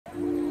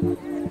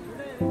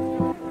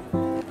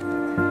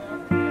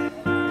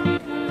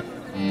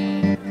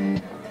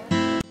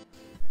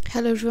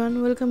Hello everyone,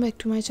 welcome back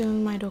to my channel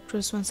my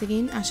doctors once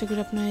again. আশা করি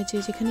আপনারা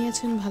যেখানেই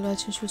আছেন ভালো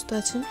আছেন, সুস্থ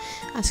আছেন।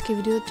 আজকে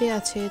ভিডিওতে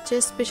আছে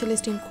chest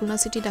specialist in Khulna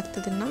city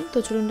ডাক্তারদের নাম। তো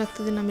চলুন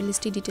ডাক্তারদের নামের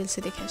লিস্টটি ডিটেলসে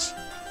দেখে আসি।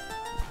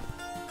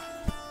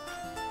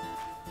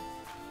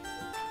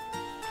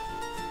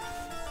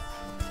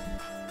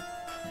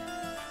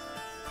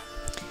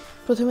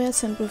 প্রথমে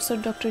আছেন professor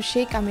doctor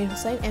Sheikh Aamir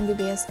Hossain,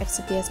 MBBS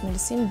FCPS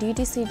medicine,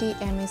 DTCD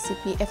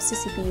MACP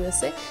FCCP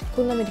USA,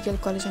 Khulna medical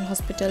college and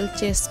hospital,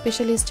 chest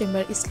specialist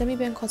chamber, Islami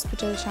bank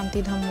hospital,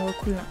 Shantidham মোড়,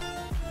 খুলনা।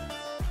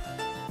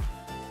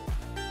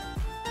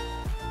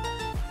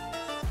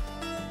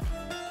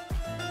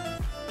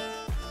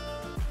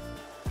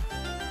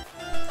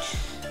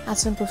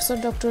 আছেন professor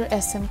doctor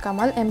SM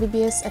Kamal,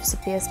 MBBS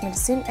FCPS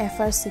medicine,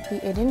 FRCP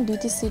Eden,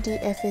 DTCD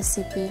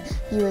FACP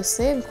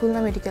USA,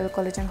 Khulna medical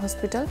college and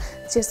hospital,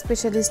 chest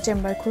specialist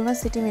chamber, Khulna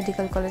city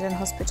medical college and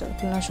hospital,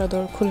 Khulna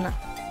সদর, খুলনা।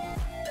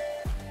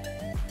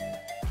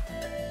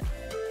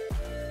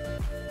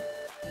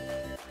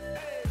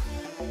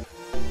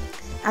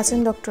 আছেন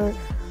doctor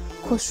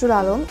Khasrul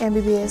Alam,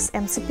 MBBS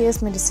MCPS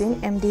medicine,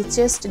 MD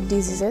chest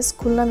diseases,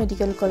 Khulna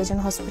medical college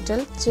and hospital,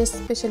 chest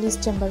specialist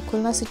chamber,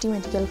 Khulna city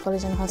medical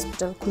college and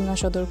hospital, Khulna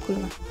সদর,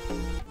 খুলনা।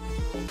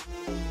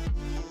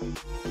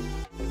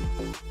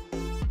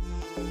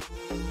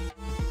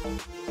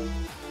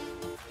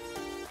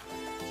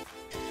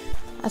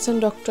 আছেন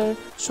doctor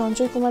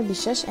Sanjay Kumar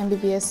Biswas,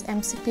 MBBS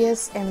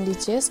MCPS MD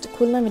chest,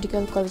 Khulna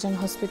medical college and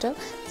hospital,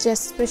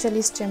 chest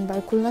specialist chamber,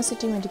 Khulna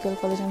city medical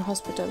college and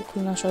hospital,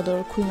 Khulna সদর,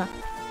 খুলনা।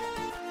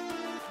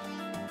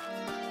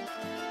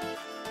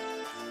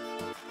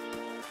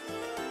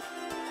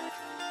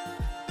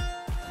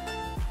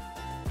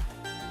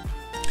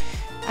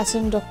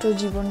 আছেন doctor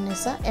Jibon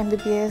Nessa,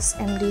 MBBS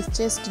MD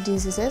chest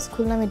diseases,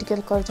 Khulna medical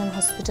college and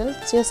hospital,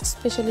 chest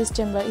specialist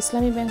chamber,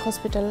 Islami bank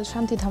hospital,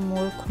 Shantidham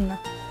মোড়, খুলনা।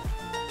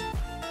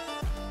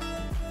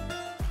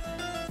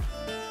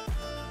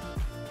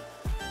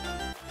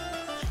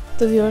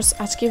 তো viewers,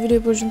 আজকে video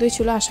পর্যন্তই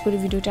ছিল। আশা করি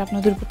ভিডিওটি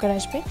আপনাদের উপকার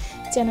আসবে।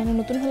 চ্যানেলে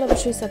নতুন হলে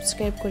অবশ্যই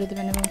সাবস্ক্রাইব করে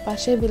দেবেন এবং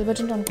পাশে বেল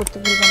বাটনটা অন করতে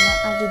ভুলবেন না।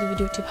 আর যদি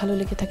ভিডিওটি ভালো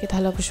লেগে থাকে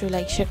তাহলে অবশ্যই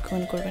লাইক, শেয়ার,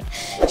 কমেন্ট করবেন।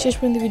 শেষ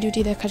পর্যন্ত ভিডিওটি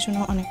দেখার জন্য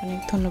অনেক অনেক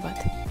ধন্যবাদ।